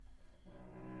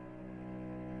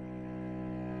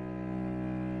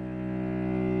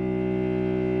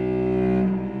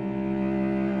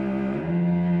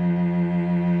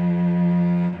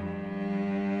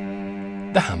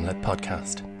Hamlet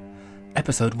Podcast,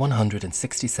 episode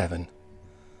 167.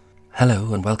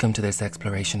 Hello and welcome to this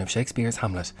exploration of Shakespeare's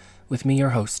Hamlet with me,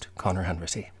 your host, Conor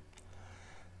Hanratty.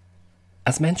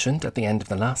 As mentioned at the end of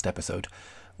the last episode,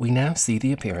 we now see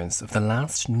the appearance of the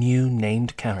last new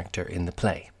named character in the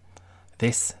play.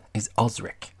 This is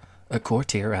Osric, a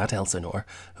courtier at Elsinore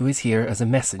who is here as a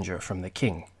messenger from the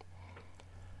king.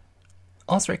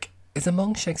 Osric is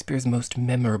among Shakespeare's most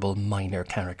memorable minor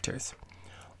characters.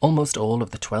 Almost all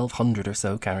of the 1,200 or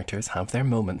so characters have their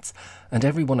moments, and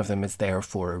every one of them is there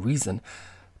for a reason,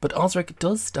 but Osric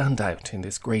does stand out in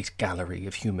this great gallery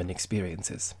of human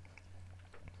experiences.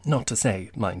 Not to say,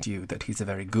 mind you, that he's a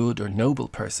very good or noble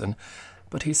person,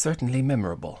 but he's certainly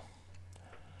memorable.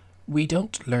 We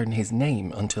don't learn his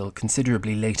name until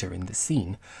considerably later in the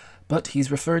scene, but he's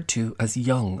referred to as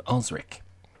young Osric.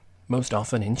 Most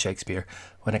often in Shakespeare,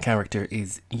 when a character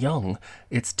is young,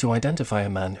 it's to identify a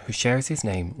man who shares his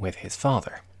name with his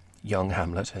father. Young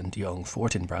Hamlet and young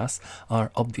Fortinbras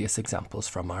are obvious examples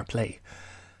from our play.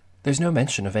 There's no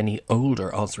mention of any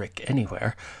older Osric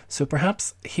anywhere, so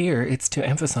perhaps here it's to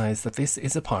emphasise that this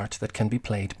is a part that can be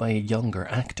played by a younger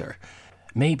actor,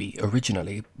 maybe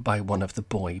originally by one of the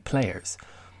boy players.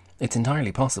 It's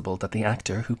entirely possible that the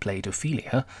actor who played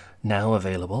Ophelia, now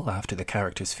available after the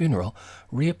character's funeral,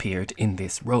 reappeared in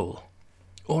this role.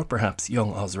 Or perhaps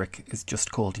young Osric is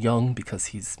just called young because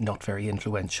he's not very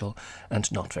influential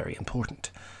and not very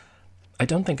important. I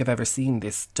don't think I've ever seen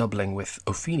this doubling with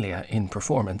Ophelia in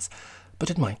performance, but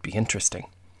it might be interesting.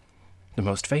 The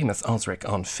most famous Osric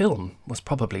on film was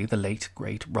probably the late,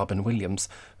 great Robin Williams,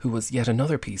 who was yet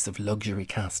another piece of luxury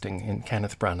casting in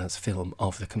Kenneth Branagh's film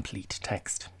of the complete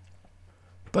text.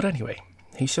 But anyway,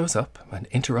 he shows up and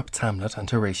interrupts Hamlet and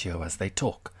Horatio as they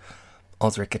talk.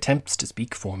 Osric attempts to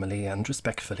speak formally and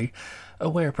respectfully,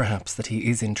 aware perhaps that he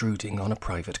is intruding on a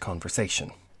private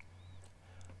conversation.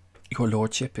 Your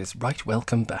lordship is right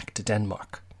welcome back to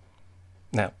Denmark.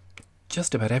 Now,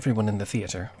 just about everyone in the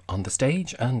theatre, on the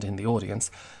stage and in the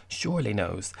audience, surely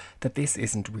knows that this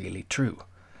isn't really true.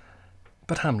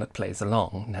 But Hamlet plays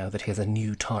along now that he has a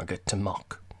new target to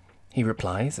mock. He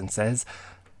replies and says,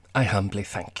 "I humbly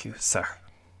thank you, sir."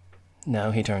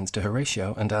 Now he turns to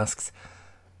Horatio and asks,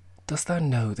 "Dost thou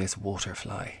know this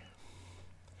waterfly?"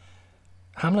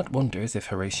 Hamlet wonders if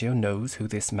Horatio knows who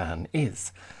this man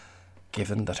is.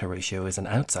 Given that Horatio is an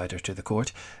outsider to the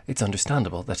court, it's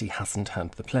understandable that he hasn't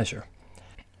had the pleasure.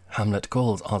 Hamlet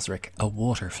calls Osric a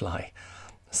waterfly.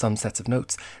 Some sets of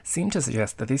notes seem to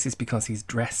suggest that this is because he's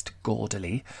dressed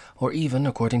gaudily, or even,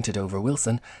 according to Dover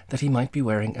Wilson, that he might be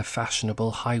wearing a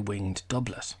fashionable high-winged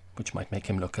doublet, which might make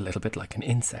him look a little bit like an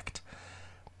insect.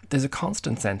 There's a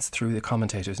constant sense through the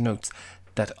commentators' notes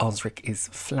that Osric is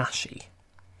flashy.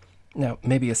 Now,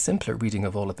 maybe a simpler reading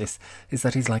of all of this is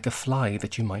that he's like a fly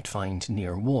that you might find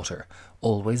near water,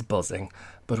 always buzzing,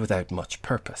 but without much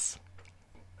purpose.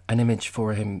 An image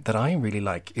for him that I really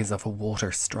like is of a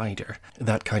water strider,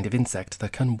 that kind of insect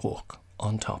that can walk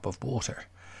on top of water.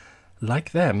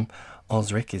 Like them,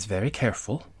 Osric is very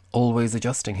careful, always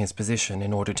adjusting his position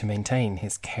in order to maintain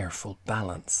his careful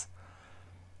balance.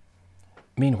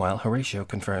 Meanwhile, Horatio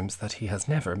confirms that he has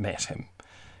never met him.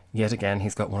 Yet again,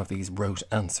 he's got one of these rote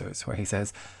answers where he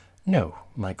says, "No,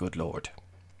 my good lord."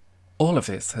 All of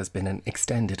this has been an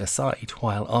extended aside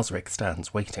while Osric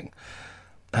stands waiting.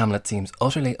 Hamlet seems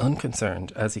utterly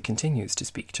unconcerned as he continues to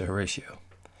speak to Horatio.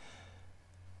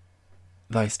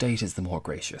 "Thy state is the more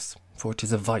gracious, for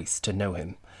 'tis a vice to know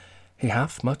him. He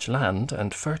hath much land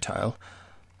and fertile.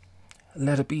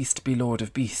 Let a beast be lord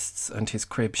of beasts, and his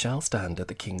crib shall stand at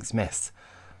the king's mess.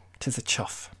 'Tis a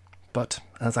chuff, but,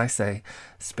 as I say,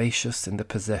 spacious in the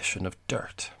possession of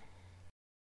dirt."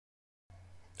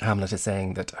 Hamlet is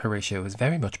saying that Horatio is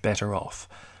very much better off.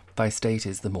 Thy state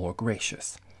is the more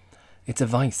gracious. It's a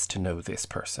vice to know this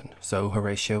person, so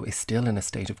Horatio is still in a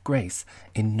state of grace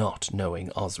in not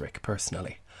knowing Osric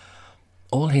personally.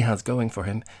 All he has going for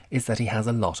him is that he has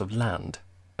a lot of land,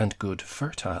 and good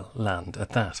fertile land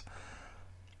at that.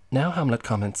 Now Hamlet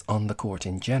comments on the court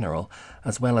in general,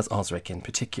 as well as Osric in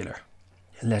particular.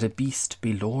 "Let a beast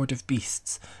be lord of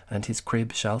beasts, and his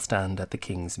crib shall stand at the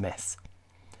king's mess."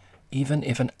 Even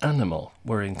if an animal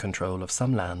were in control of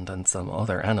some land and some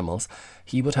other animals,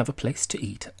 he would have a place to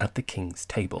eat at the king's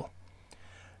table.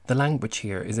 The language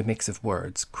here is a mix of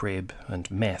words, crib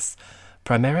and mess,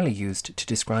 primarily used to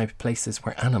describe places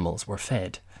where animals were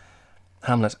fed.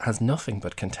 Hamlet has nothing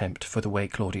but contempt for the way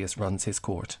Claudius runs his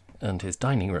court and his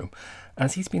dining room,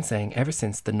 as he's been saying ever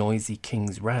since the noisy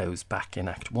king's rows back in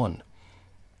Act 1.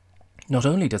 Not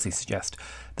only does he suggest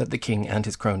that the king and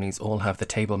his cronies all have the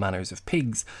table manners of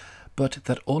pigs, but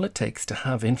that all it takes to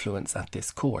have influence at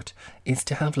this court is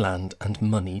to have land and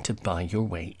money to buy your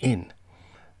way in.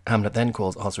 Hamlet then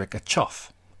calls Osric a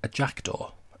chough, a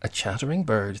jackdaw, a chattering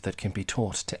bird that can be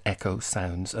taught to echo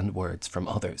sounds and words from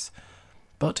others.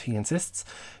 But, he insists,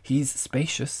 he's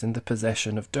spacious in the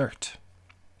possession of dirt.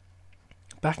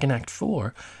 Back in Act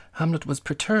 4, Hamlet was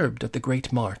perturbed at the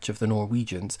great march of the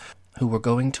Norwegians, who were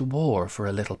going to war for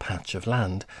a little patch of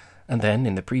land, and then,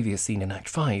 in the previous scene in Act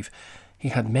 5, he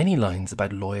had many lines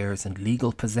about lawyers and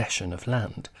legal possession of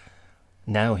land.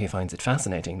 Now he finds it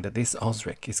fascinating that this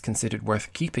Osric is considered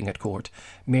worth keeping at court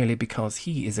merely because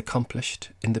he is accomplished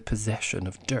in the possession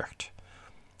of dirt.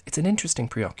 It's an interesting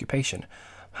preoccupation.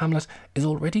 Hamlet is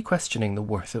already questioning the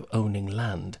worth of owning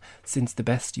land, since the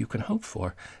best you can hope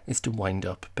for is to wind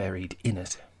up buried in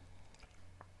it.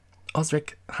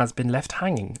 Osric has been left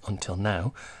hanging until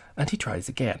now, and he tries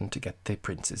again to get the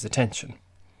prince's attention.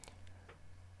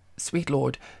 "Sweet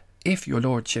lord, if your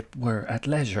lordship were at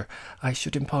leisure, I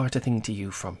should impart a thing to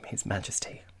you from his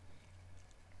majesty."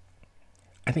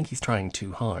 I think he's trying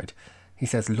too hard. He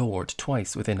says lord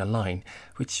twice within a line,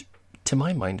 which to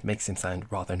my mind makes him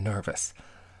sound rather nervous.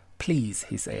 "Please,"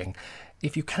 he's saying,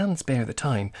 "if you can spare the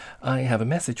time, I have a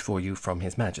message for you from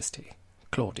his majesty,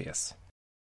 Claudius."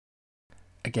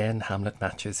 Again Hamlet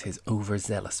matches his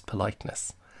overzealous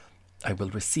politeness. "I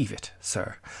will receive it,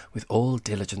 sir, with all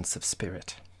diligence of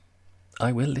spirit."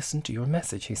 "I will listen to your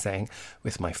message," he's saying,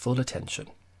 "with my full attention."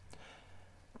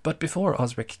 But before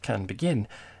Osric can begin,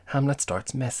 Hamlet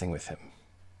starts messing with him.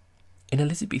 In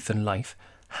Elizabethan life,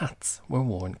 hats were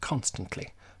worn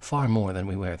constantly, far more than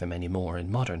we wear them anymore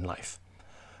in modern life.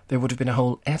 There would have been a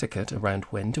whole etiquette around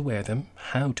when to wear them,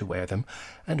 how to wear them,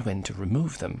 and when to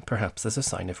remove them, perhaps as a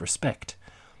sign of respect.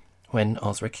 When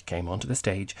Osric came onto the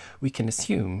stage, we can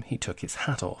assume he took his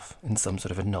hat off in some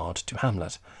sort of a nod to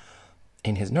Hamlet.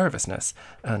 In his nervousness,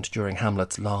 and during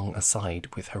Hamlet's long aside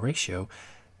with Horatio,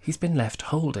 he's been left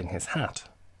holding his hat,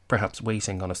 perhaps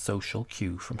waiting on a social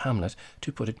cue from Hamlet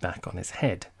to put it back on his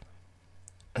head.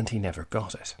 And he never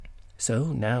got it.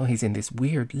 So now he's in this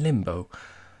weird limbo.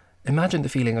 Imagine the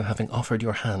feeling of having offered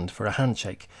your hand for a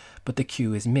handshake, but the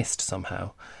cue is missed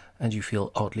somehow, and you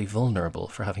feel oddly vulnerable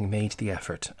for having made the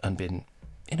effort and been,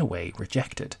 in a way,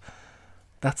 rejected.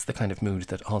 That's the kind of mood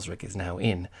that Osric is now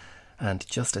in, and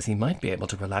just as he might be able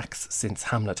to relax since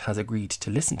Hamlet has agreed to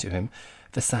listen to him,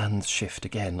 the sands shift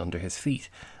again under his feet,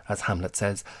 as Hamlet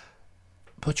says,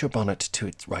 "Put your bonnet to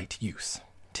its right use.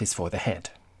 'Tis for the head."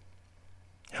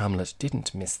 Hamlet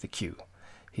didn't miss the cue.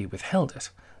 He withheld it,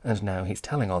 and now he's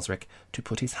telling Osric to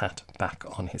put his hat back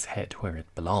on his head where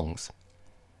it belongs.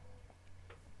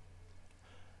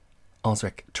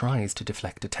 Osric tries to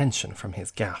deflect attention from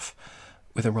his gaffe,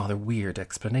 with a rather weird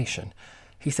explanation.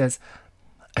 He says,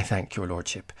 "I thank your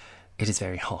lordship. It is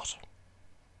very hot."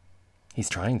 He's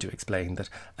trying to explain that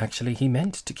actually he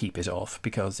meant to keep it off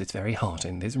because it's very hot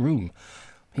in this room.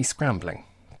 He's scrambling,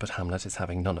 but Hamlet is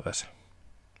having none of it.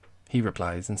 He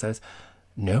replies and says,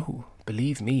 "No,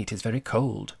 believe me, 'tis very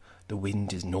cold. The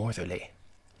wind is northerly."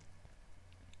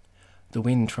 The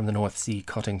wind from the North Sea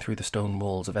cutting through the stone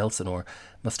walls of Elsinore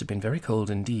must have been very cold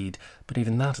indeed, but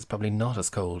even that is probably not as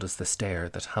cold as the stare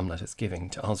that Hamlet is giving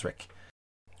to Osric.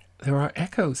 There are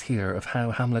echoes here of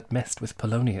how Hamlet messed with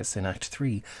Polonius in Act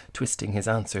 3, twisting his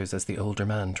answers as the older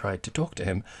man tried to talk to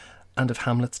him, and of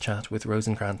Hamlet's chat with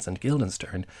Rosencrantz and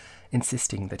Guildenstern,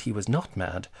 insisting that he was not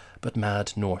mad, but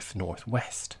mad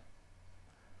north-northwest.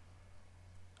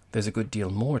 There's a good deal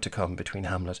more to come between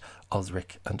Hamlet,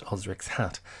 Osric, and Osric's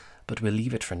hat, but we'll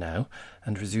leave it for now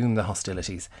and resume the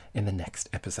hostilities in the next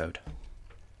episode.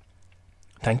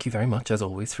 Thank you very much, as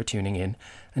always, for tuning in,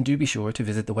 and do be sure to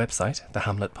visit the website,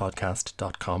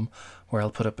 thehamletpodcast.com, where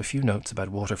I'll put up a few notes about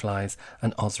waterflies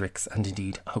and Osrics and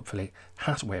indeed, hopefully,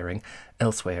 hat-wearing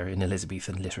elsewhere in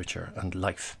Elizabethan literature and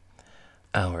life.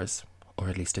 Hours, or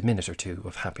at least a minute or two,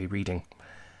 of happy reading.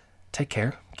 Take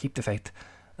care, keep the faith,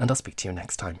 and I'll speak to you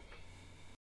next time.